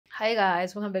Hi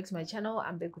guys, welcome back to my channel.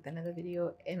 I'm back with another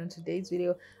video, and on today's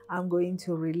video I'm going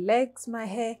to relax my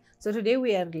hair. So today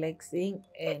we are relaxing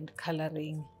and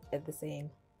coloring at the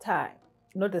same time,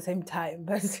 not the same time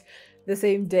but the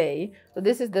same day. So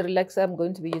this is the relaxer I'm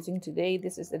going to be using today.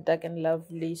 This is the Dark and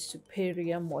Lovely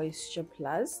Superior Moisture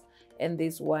Plus, and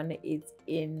this one is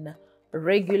in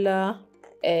regular,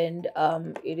 and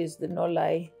it is the no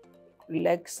lie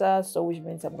relaxer, so which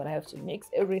means I'm gonna have to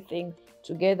mix everything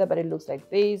together, but it looks like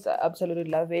this. I absolutely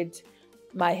love it.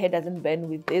 My hair doesn't bend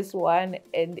with this one,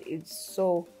 and it's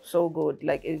so good.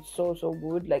 Like, it's so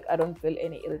good. Like, I don't feel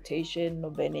any irritation, no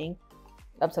burning.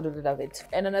 Absolutely love it.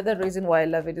 And another reason why I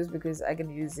love it is because I can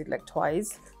use it like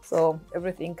twice, so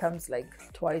everything comes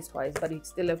like twice, but you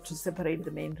still have to separate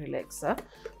the main relaxer,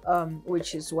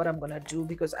 which is what I'm gonna do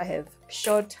because I have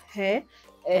short hair.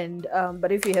 And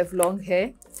but if you have long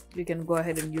hair, you can go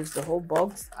ahead and use the whole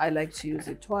box. I like to use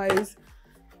it twice.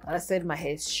 I said my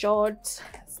hair is short,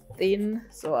 thin,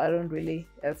 so I don't really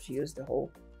have to use the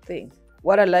whole thing.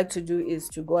 What I like to do is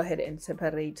to go ahead and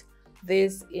separate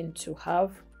this into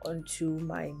half onto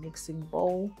my mixing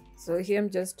bowl. So here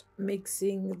I'm just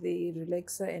mixing the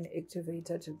relaxer and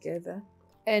activator together,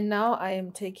 and now I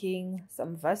am taking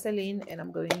some Vaseline and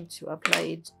I'm going to apply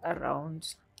it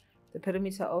around the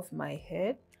perimeter of my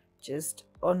head, just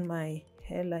on my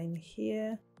hairline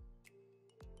here,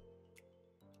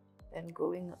 and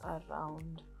going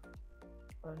around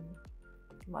on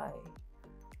my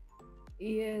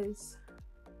ears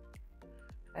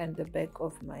and the back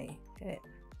of my head.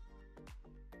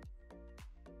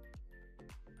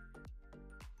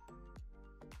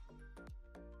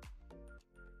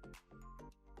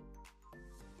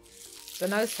 So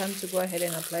now it's time to go ahead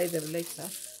and apply the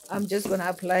relaxer. I'm just gonna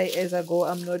apply as I go.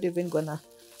 I'm not even gonna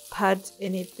pat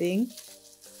anything.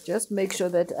 Just make sure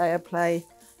that I apply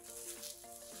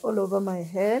all over my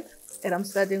head, and I'm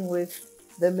starting with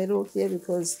the middle here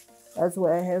because that's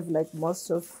where I have like most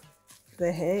of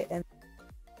the hair. And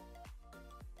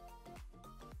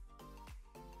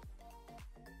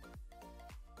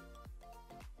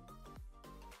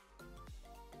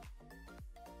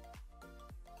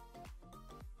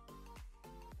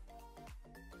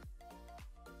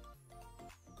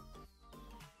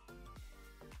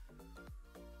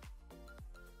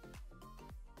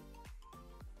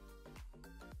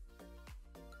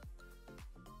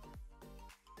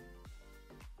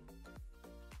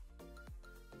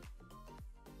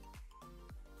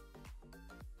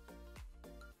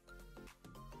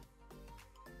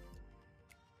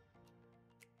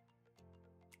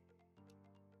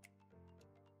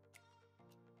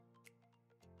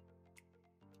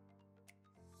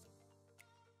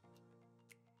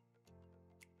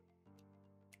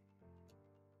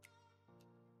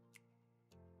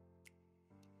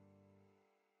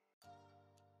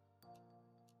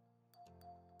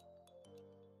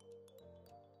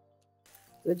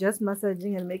so just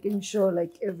massaging and making sure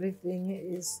like everything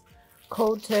is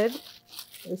coated,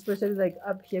 especially like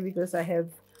up here because I have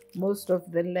most of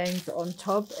the length on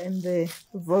top and the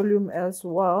volume as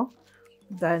well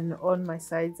than on my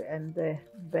sides and the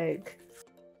back.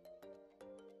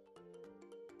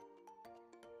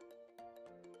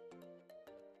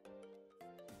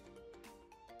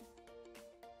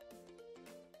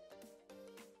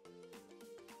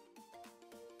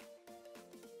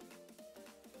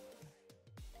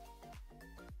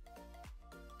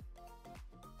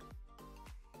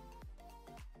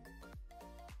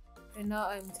 And now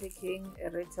I'm taking a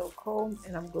rattle comb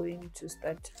and I'm going to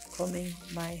start combing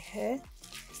my hair,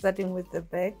 starting with the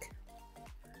back.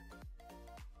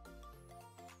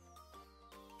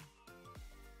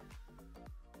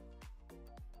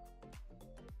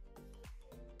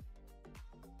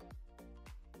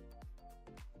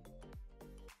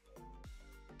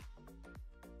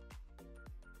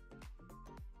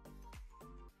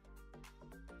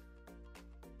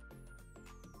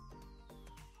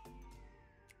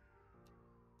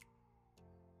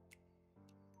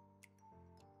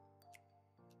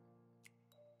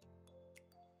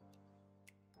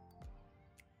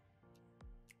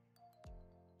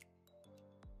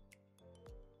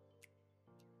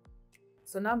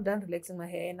 So now I'm done relaxing my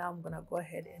hair. Now I'm gonna go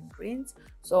ahead and rinse.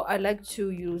 So I like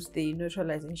to use the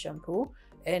neutralizing shampoo,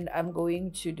 and I'm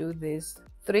going to do this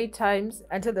 3 times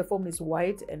until the foam is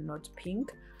white and not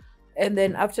pink. And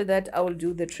then after that I will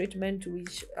do the treatment,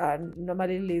 which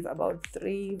normally leave about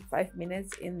 3-5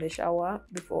 minutes in the shower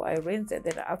before I rinse. And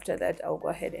then after that I'll go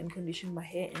ahead and condition my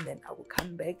hair, and then I will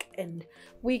come back and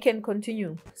we can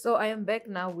continue. So I am back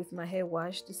now with my hair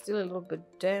washed. It's still a little bit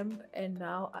damp, and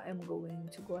now I am going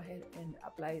to go ahead and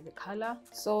apply the color.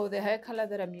 So the hair color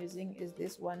that I'm using is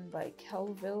this one by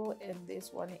Calville, and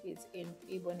this one is in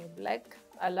Ebony Black.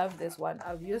 I love this one.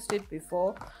 I've used it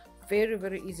before.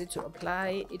 Very easy to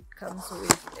apply. It comes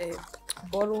with a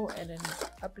bottle and an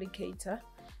applicator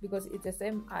because it's the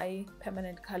same eye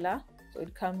permanent color, so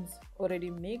it comes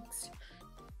already mixed.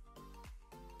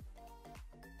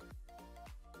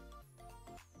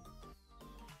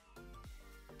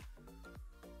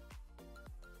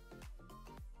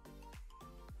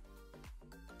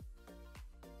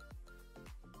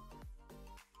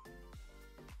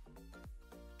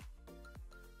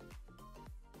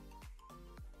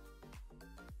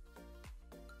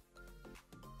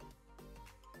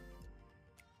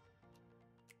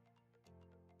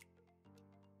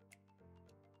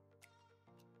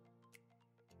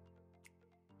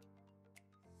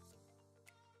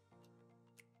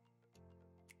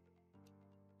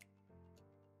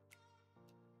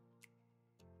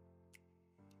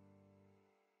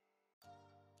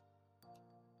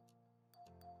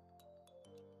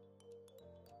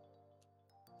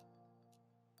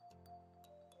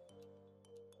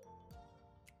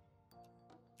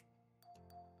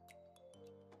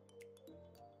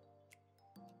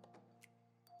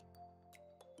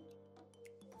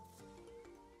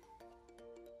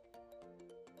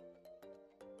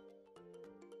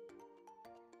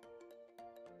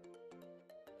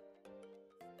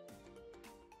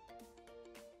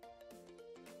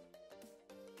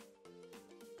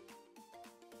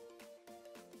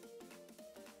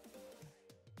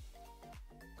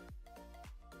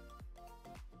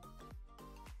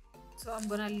 So I'm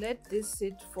gonna let this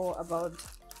sit for about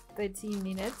 30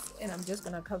 minutes, and I'm just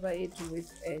gonna cover it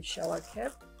with a shower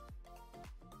cap.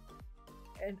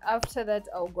 And after that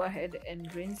I'll go ahead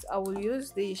and rinse. I will use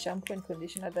the shampoo and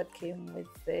conditioner that came with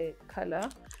the color.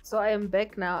 So I am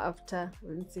back now after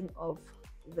rinsing off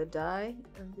the dye,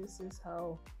 and this is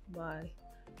how my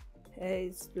hair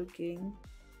is looking.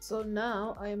 So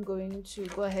now I am going to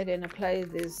go ahead and apply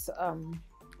this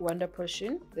Wonder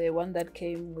Potion, the one that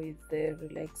came with the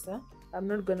relaxer. I'm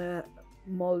not gonna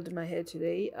mold my hair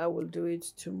today. I will do it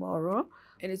tomorrow,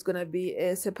 and it's gonna be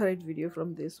a separate video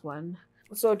from this one.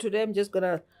 So today I'm just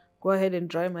gonna go ahead and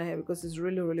dry my hair because it's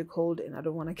really cold and I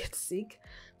don't want to get sick.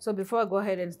 So before I go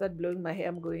ahead and start blowing my hair,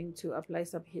 I'm going to apply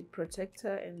some heat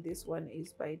protector, and this one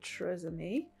is by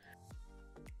Tresemme.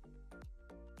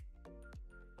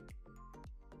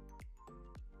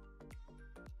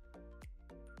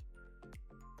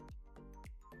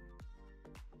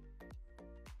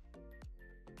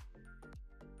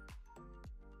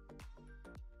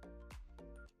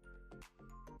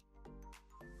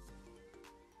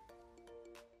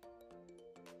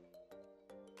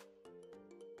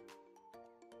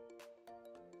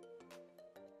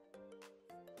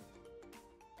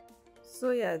 So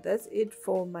yeah, that's it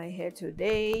for my hair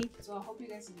today. So I hope you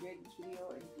guys enjoyed this video,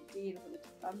 and if you did, give it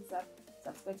a thumbs up,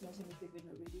 subscribe to my channel if you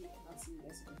haven't already, and I'll see you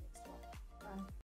guys in the next one. Bye.